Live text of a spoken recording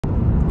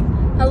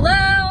Hello?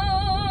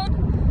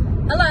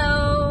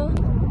 Hello?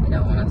 I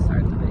don't want to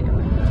start the video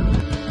like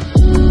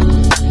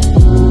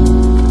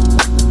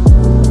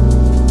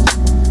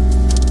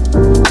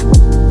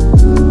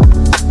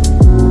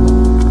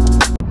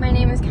that. My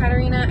name is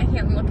Katerina. I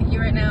can't look at you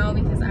right now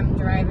because I'm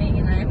driving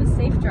and I am a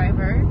safe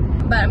driver.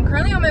 But I'm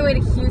currently on my way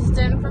to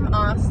Houston from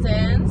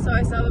Austin, so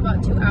I still have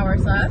about 2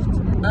 hours left.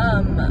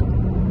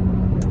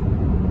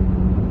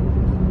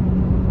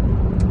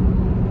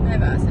 I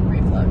have acid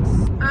reflux.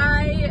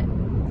 I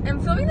am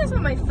filming this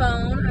on my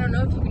phone. I don't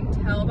know if you can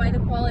tell by the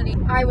quality.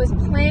 I was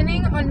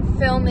planning on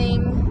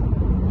filming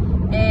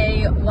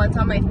a what's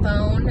on my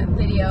phone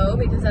video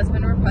because that's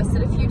been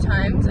requested a few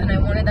times and I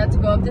wanted that to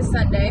go up this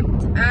Sunday.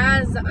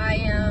 As I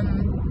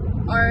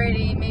am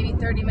already maybe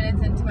 30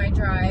 minutes into my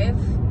drive,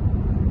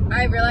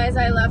 I realized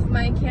I left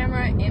my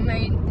camera in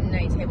my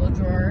night table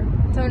drawer.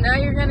 So now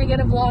you're gonna get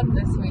a vlog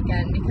this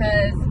weekend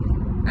because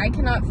I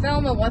cannot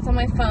film a what's on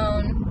my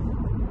phone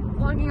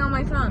vlogging on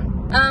my phone.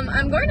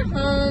 I'm going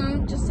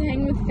home just to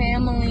hang with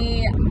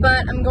family,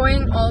 but I'm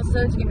going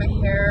also to get my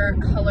hair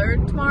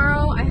colored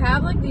tomorrow. I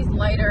have like these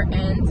lighter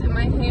ends in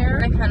my hair.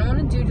 I kind of want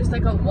to do just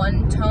like a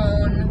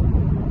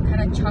one-tone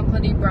kind of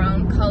chocolatey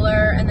brown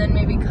color and then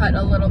maybe cut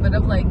a little bit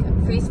of like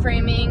face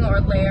framing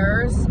or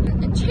layers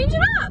and change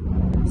it up.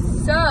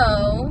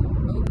 So,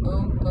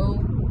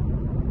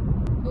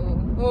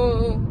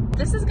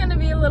 this is gonna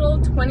be a little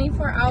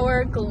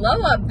 24-hour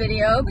glow-up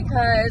video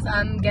because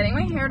I'm getting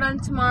my hair done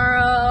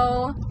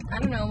tomorrow. I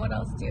don't know, what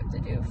else do you have to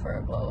do for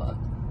a glow-up?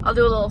 I'll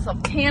do a little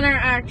self-tanner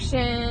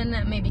action,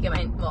 maybe get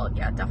my, well,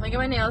 yeah, definitely get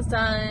my nails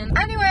done.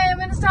 Anyway, I'm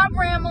gonna stop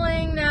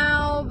rambling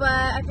now, but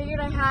I figured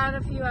I had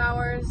a few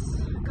hours,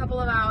 a couple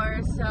of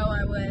hours, so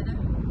I would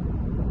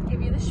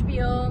give you the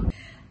spiel.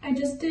 I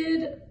just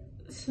did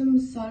some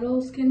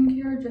subtle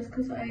skincare just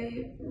because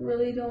I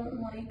really don't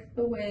like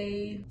the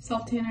way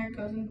self-tanner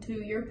goes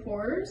into your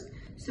pores.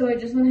 So I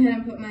just went ahead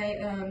and put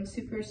my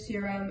Super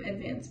Serum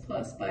Advanced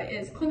Plus by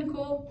Is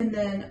Clinical. And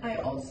then I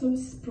also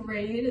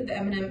sprayed the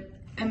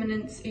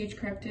Eminence Age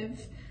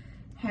Corrective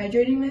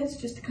Hydrating Mist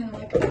just to kind of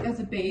like as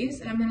a base.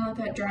 And I'm gonna let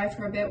that dry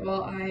for a bit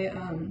while I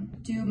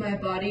do my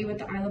body with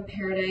the Isle of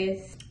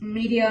Paradise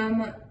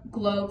Medium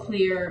Glow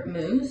Clear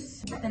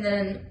Mousse. And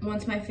then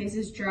once my face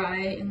is dry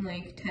in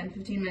like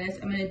 10-15 minutes,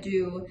 I'm gonna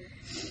do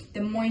the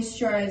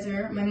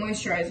moisturizer, my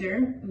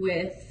moisturizer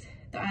with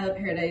the Isle of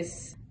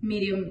Paradise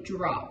medium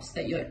drops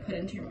that you like put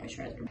into your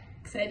moisturizer.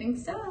 Exciting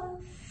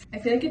stuff. I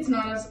feel like it's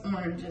not as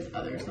orange as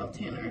other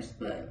self-tanners,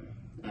 but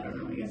I don't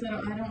know. I guess I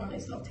don't really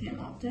self-tan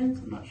often,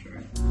 so I'm not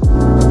sure.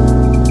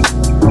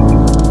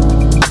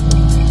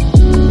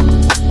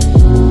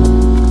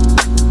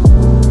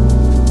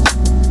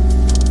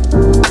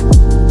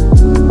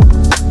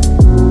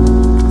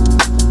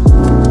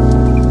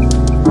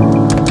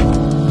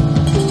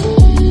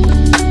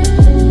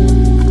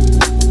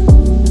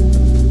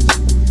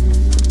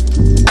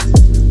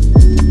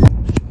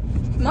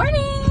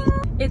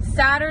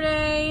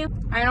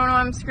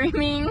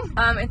 Screaming.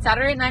 It's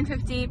Saturday at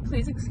 9:50.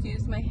 Please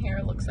excuse my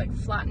hair looks like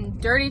flat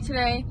and dirty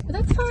today, but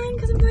that's fine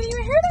because I'm going to get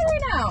my hair done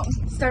right now.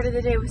 Started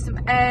the day with some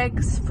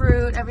eggs,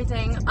 fruit,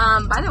 everything.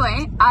 By the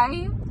way,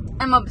 I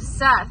am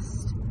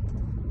obsessed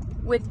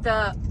with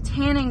the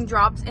tanning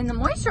drops in the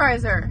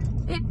moisturizer.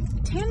 It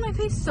tanned my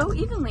face so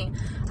evenly.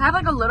 I have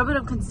like a little bit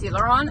of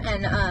concealer on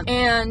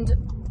and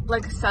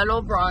like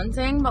subtle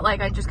bronzing, but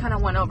like I just kind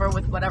of went over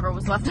with whatever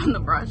was left on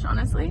the brush,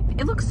 honestly.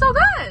 It looks so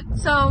good.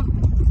 So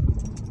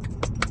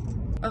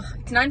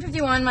it's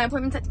 9:51, my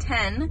appointment's at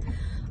 10.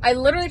 I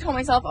literally told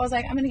myself, I was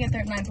like, I'm gonna get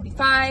there at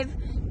 9:45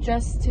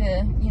 just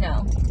to, you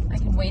know, I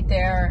can wait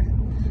there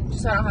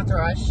just so I don't have to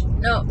rush.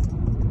 No,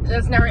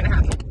 that's never gonna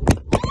happen.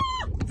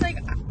 It's like,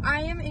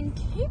 I am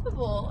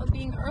incapable of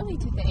being early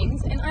to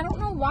things, and I don't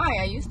know why.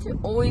 I used to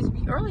always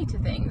be early to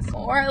things,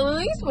 or at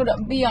least would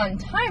be on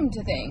time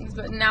to things,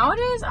 but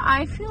nowadays,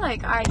 I feel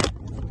like my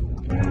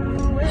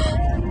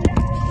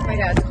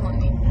dad's calling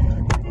me.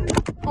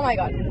 Oh my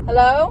god,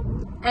 hello?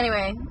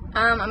 Anyway,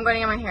 I'm going to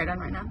get my hair done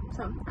right now,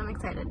 so I'm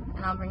excited,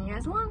 and I'll bring you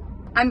guys along.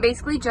 I'm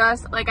basically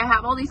just, like, I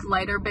have all these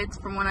lighter bits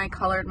from when I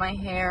colored my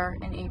hair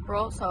in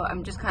April, so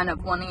I'm just kind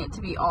of wanting it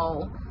to be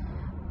all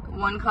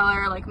one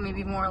color, like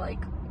maybe more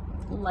like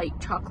light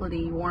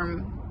chocolatey,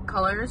 warm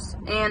colors.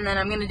 And then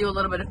I'm going to do a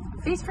little bit of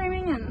face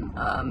framing and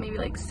maybe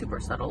like super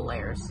subtle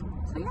layers.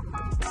 So yeah.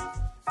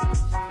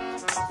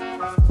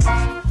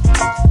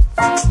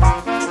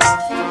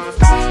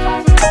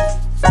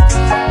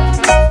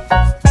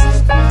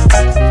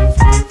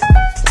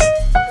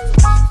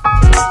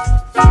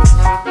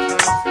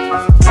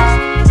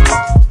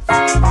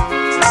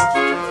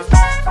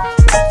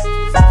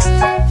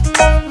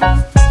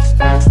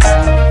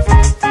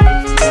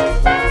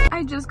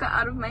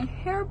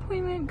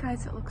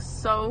 Guys, it looks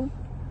so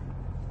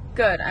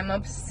good. I'm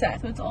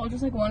obsessed. So it's all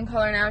just like one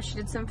color now. She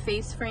did some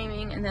face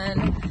framing and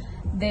then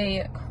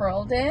they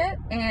curled it,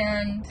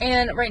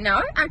 and right now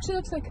it actually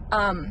looks like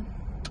a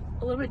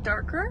little bit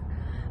darker,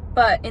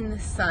 but in the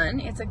sun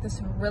it's like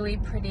this really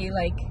pretty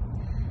like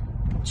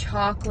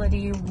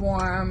chocolatey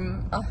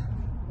warm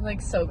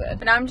Like so good.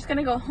 But now I'm just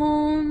gonna go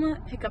home,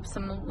 pick up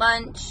some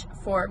lunch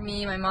for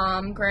me, my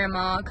mom,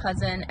 grandma,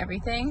 cousin,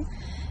 everything,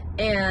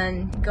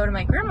 and go to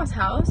my grandma's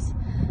house.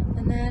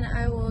 And then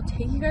I will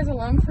take you guys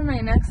along for my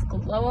next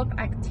glow up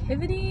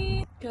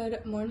activity.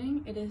 Good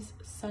morning. It is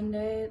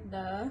Sunday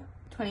the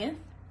 20th.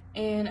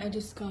 And I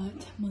just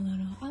got my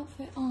little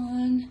outfit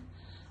on.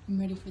 I'm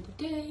ready for the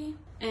day.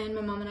 And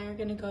my mom and I are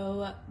gonna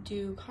go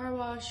do car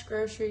wash,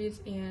 groceries,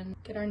 and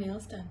get our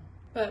nails done.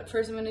 But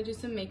first I'm gonna do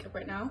some makeup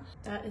right now.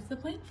 That is the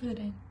plan for the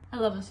day. I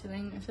love this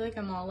feeling. I feel like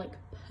I'm all like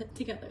put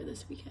together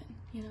this weekend,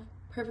 you know?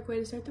 Perfect way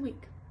to start the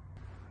week.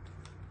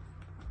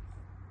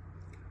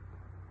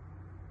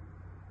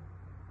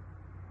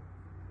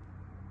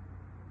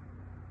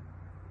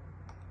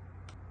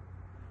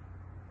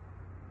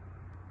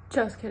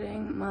 Just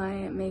kidding,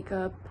 my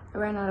makeup, I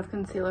ran out of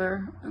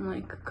concealer and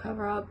like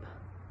cover up.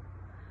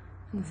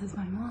 And this is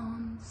my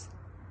mom's.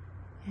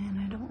 And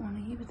I don't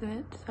want to use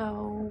it,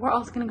 so we're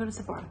also gonna go to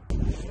Sephora.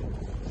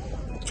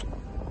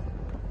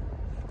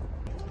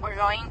 Where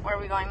are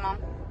we going, Mom?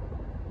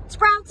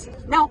 Sprouts?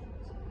 No.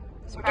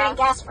 We're getting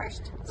gas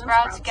first.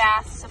 Sprouts,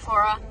 gas,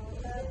 Sephora,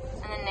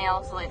 and then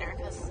nails later,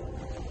 because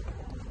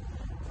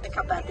Look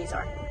how bad these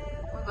are.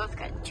 we both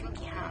got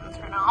chunky hands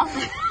right now.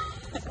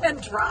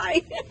 And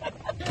dry.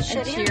 And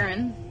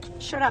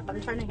Sheeran. Shut up,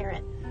 I'm trying to hear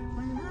it.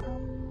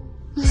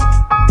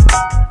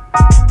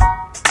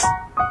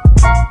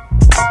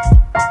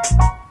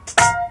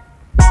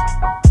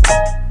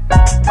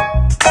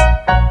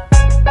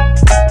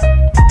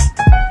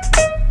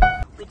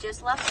 We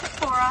just left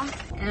Sephora,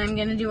 and I'm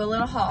gonna do a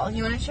little haul.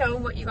 You wanna show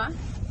what you got?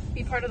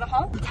 Be part of the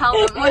haul? Tell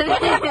them what it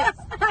is.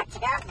 I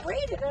can't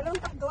read it, I don't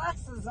have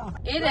glasses on.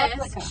 It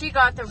is. She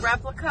got the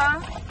replica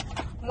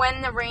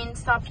When the Rain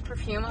Stopped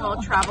perfume, a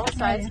little travel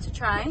size to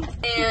try.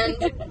 And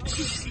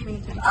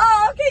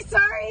oh, okay,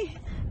 sorry.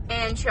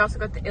 And she also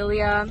got the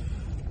Ilia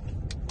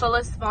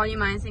Fullest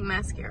Volumizing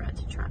Mascara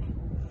to try.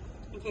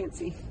 I can't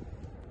see.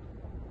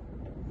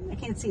 I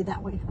can't see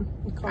that way.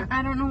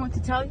 I don't know what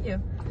to tell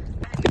you.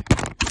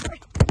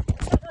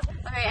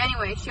 Okay,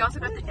 anyway, she also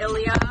got the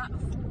Ilia.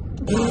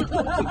 This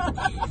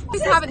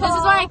is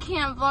why I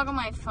can't vlog on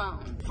my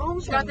phone.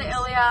 She got the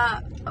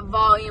Ilia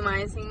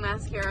Volumizing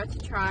Mascara to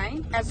try,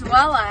 as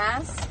well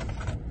as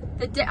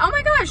the oh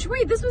my gosh,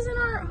 wait, this was in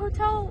our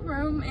hotel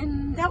room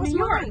in New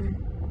York. Mine.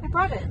 I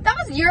brought it. That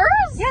was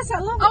yours? Yes, I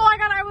love it. Oh my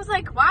god, I was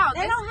like, wow,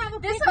 They don't have a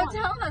this big one.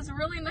 hotel has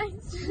really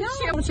nice.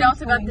 No. She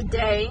also got the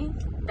Day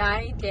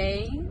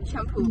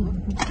shampoo.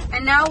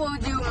 And now we'll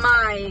do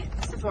my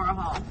Sephora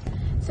haul.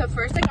 So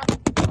first I got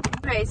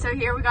okay, so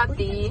here we got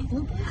the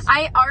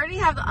I already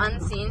have the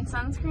unseen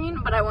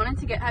sunscreen, but I wanted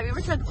to get, have you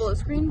ever tried the glow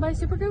screen by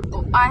Supergoop?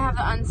 Oh, I have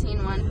the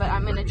unseen one, but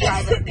I'm gonna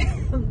try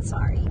the I'm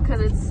sorry. because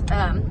it's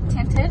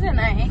tinted and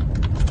I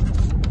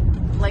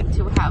like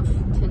to have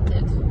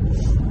tinted.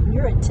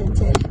 You're a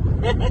tinted.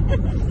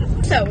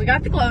 So we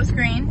got the glow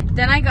screen.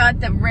 Then I got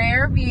the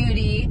Rare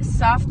Beauty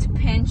Soft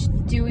Pinch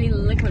Dewy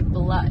Liquid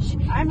Blush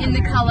in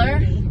the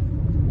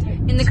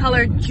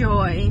color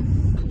Joy.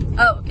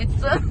 Oh, it's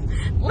the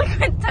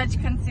Liquid Touch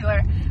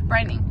Concealer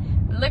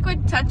Brightening.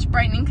 Liquid Touch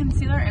Brightening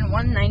Concealer in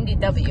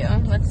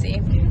 190W. Let's see.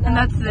 And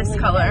that's this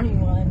color.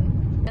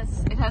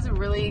 It has a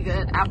really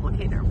good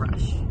applicator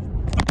brush.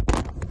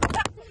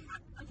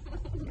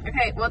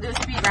 Okay, we'll do a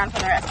speed round for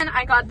the rest. And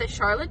I got the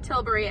Charlotte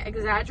Tilbury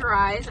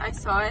Exaggerize. I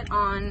saw it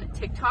on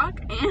TikTok,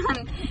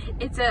 and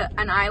it's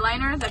an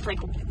eyeliner that's like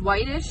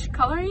whitish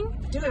coloring,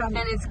 and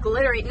it's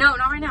glittery. No,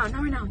 not right now.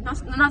 Not right now.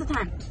 Not the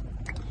time.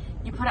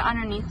 You put it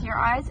underneath your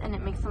eyes, and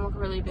it makes them look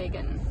really big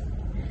and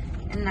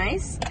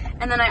nice.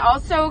 And then I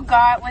also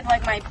got, with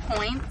like my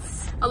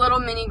points, a little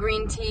mini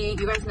green tea.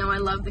 You guys know I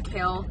love the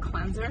kale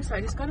cleanser, so I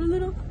just got a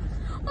little.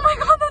 Oh my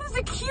god, that is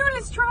the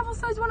cutest travel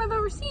size one I've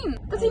ever seen.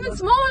 That's even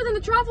smaller than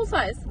the travel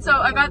size. So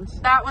I got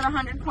that with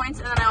 100 points,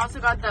 and then I also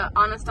got the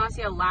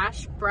Anastasia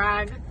Lash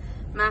Brag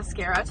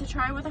mascara to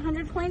try with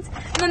 100 points.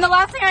 And then the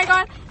last thing I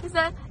got is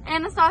the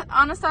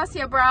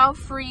Anastasia Brow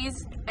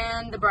Freeze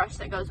and the brush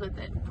that goes with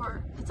it.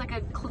 It's like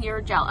a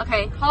clear gel.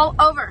 Okay, haul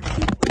over.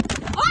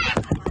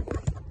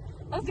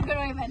 That's a good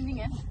way of ending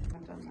it.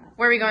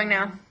 Where are we going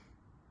now?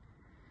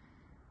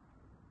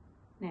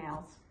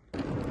 Nails.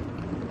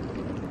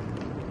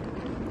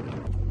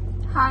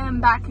 Hi, I'm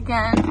back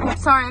again.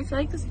 Sorry, I feel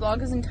like this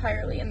vlog is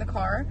entirely in the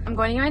car. I'm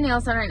going to get my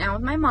nails done right now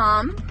with my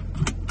mom.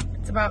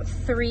 It's about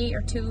 3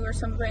 or 2 or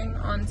something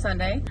on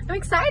Sunday. I'm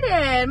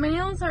excited. My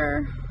nails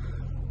are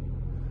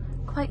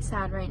quite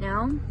sad right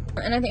now.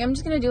 And I think I'm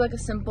just gonna do like a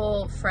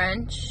simple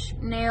French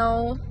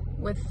nail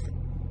with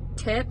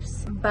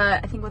tips,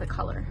 but I think with a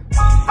color.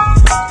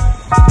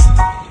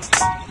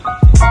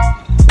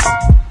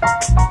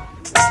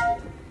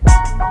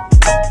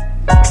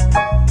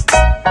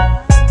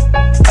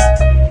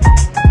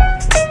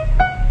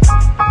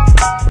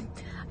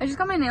 I just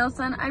got my nails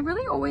done. I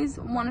really always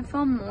want to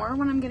film more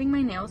when I'm getting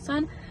my nails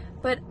done,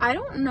 but I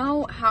don't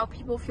know how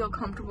people feel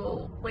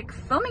comfortable like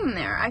filming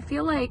there. I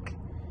feel like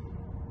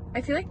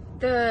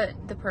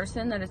the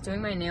person that is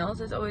doing my nails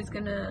is always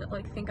gonna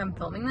like think I'm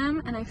filming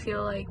them, and I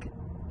feel like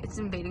it's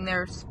invading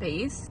their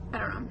space. I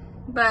don't know.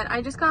 But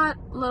I just got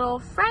little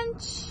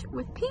French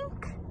with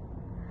pink.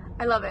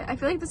 I love it. I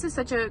feel like this is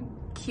such a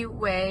cute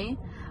way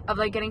of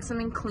like getting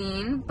something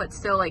clean, but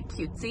still like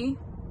cutesy.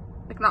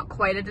 Like not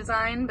quite a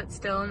design, but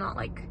still not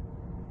like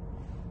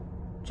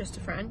just a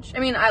French. I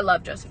mean, I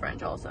love just a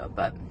French also,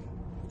 but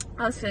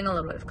I was feeling a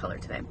little bit of color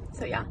today.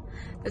 So yeah,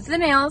 those are the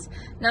nails.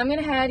 Now I'm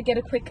gonna head get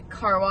a quick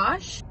car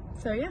wash.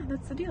 So yeah,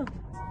 that's the deal.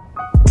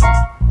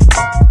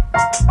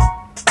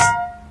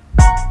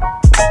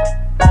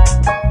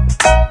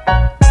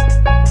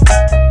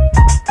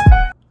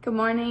 Good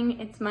morning.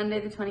 It's Monday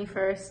the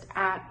 21st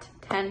at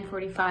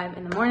 10:45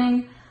 in the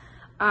morning.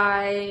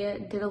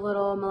 I did a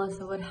little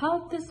Melissa Wood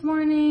Health this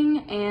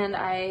morning and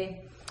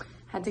I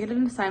had to get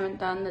an assignment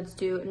done that's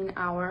due in an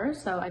hour.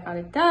 So I got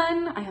it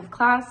done. I have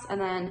class and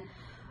then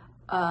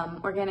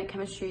organic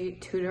chemistry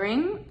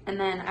tutoring, and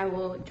then I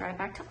will drive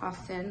back to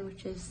Austin,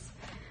 which is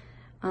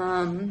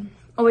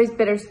always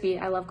bittersweet.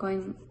 I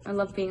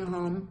love being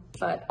home,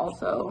 but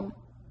also,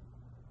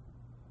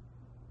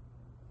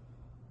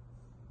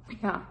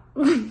 yeah,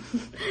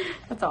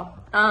 that's all.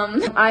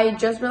 I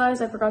just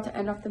realized I forgot to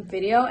end off the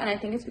video, and I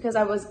think it's because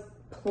I was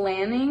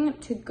planning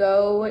to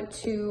go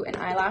to an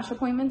eyelash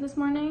appointment this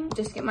morning,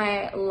 just get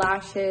my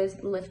lashes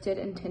lifted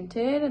and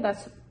tinted.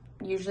 That's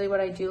usually what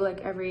I do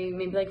like every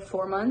maybe like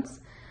 4 months.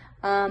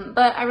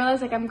 But I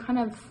realized like I'm kind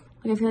of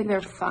like, I feel like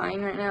they're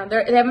fine right now.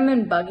 They haven't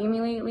been bugging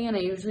me lately, and I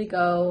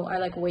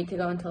like wait to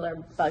go until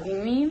they're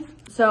bugging me.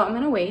 So I'm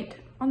gonna wait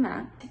on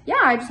that.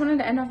 Yeah, I just wanted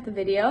to end off the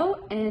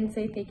video and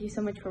say thank you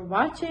so much for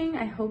watching.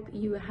 I hope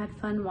you had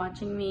fun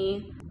watching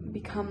me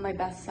become my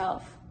best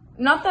self.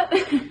 Not that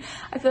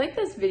I feel like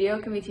this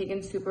video can be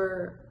taken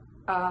super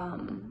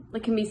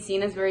like can be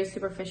seen as very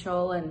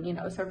superficial and, you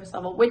know, surface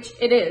level, which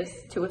it is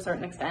to a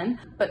certain extent,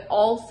 but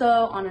also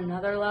on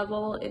another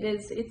level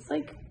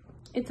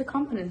it's a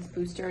confidence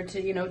booster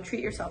to, you know,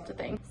 treat yourself to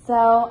things.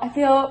 So I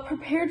feel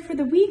prepared for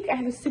the week. I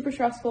have a super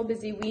stressful,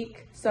 busy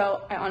week,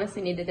 so I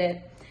honestly needed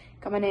it.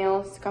 Got my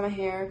nails, got my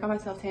hair, got my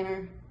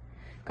self-tanner,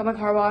 got my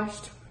car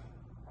washed.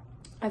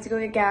 I had to go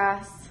get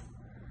gas.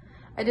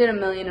 I did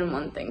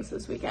 1,000,001 things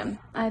this weekend.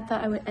 I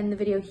thought I would end the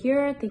video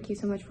here. Thank you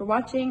so much for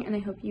watching, and I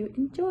hope you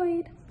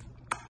enjoyed.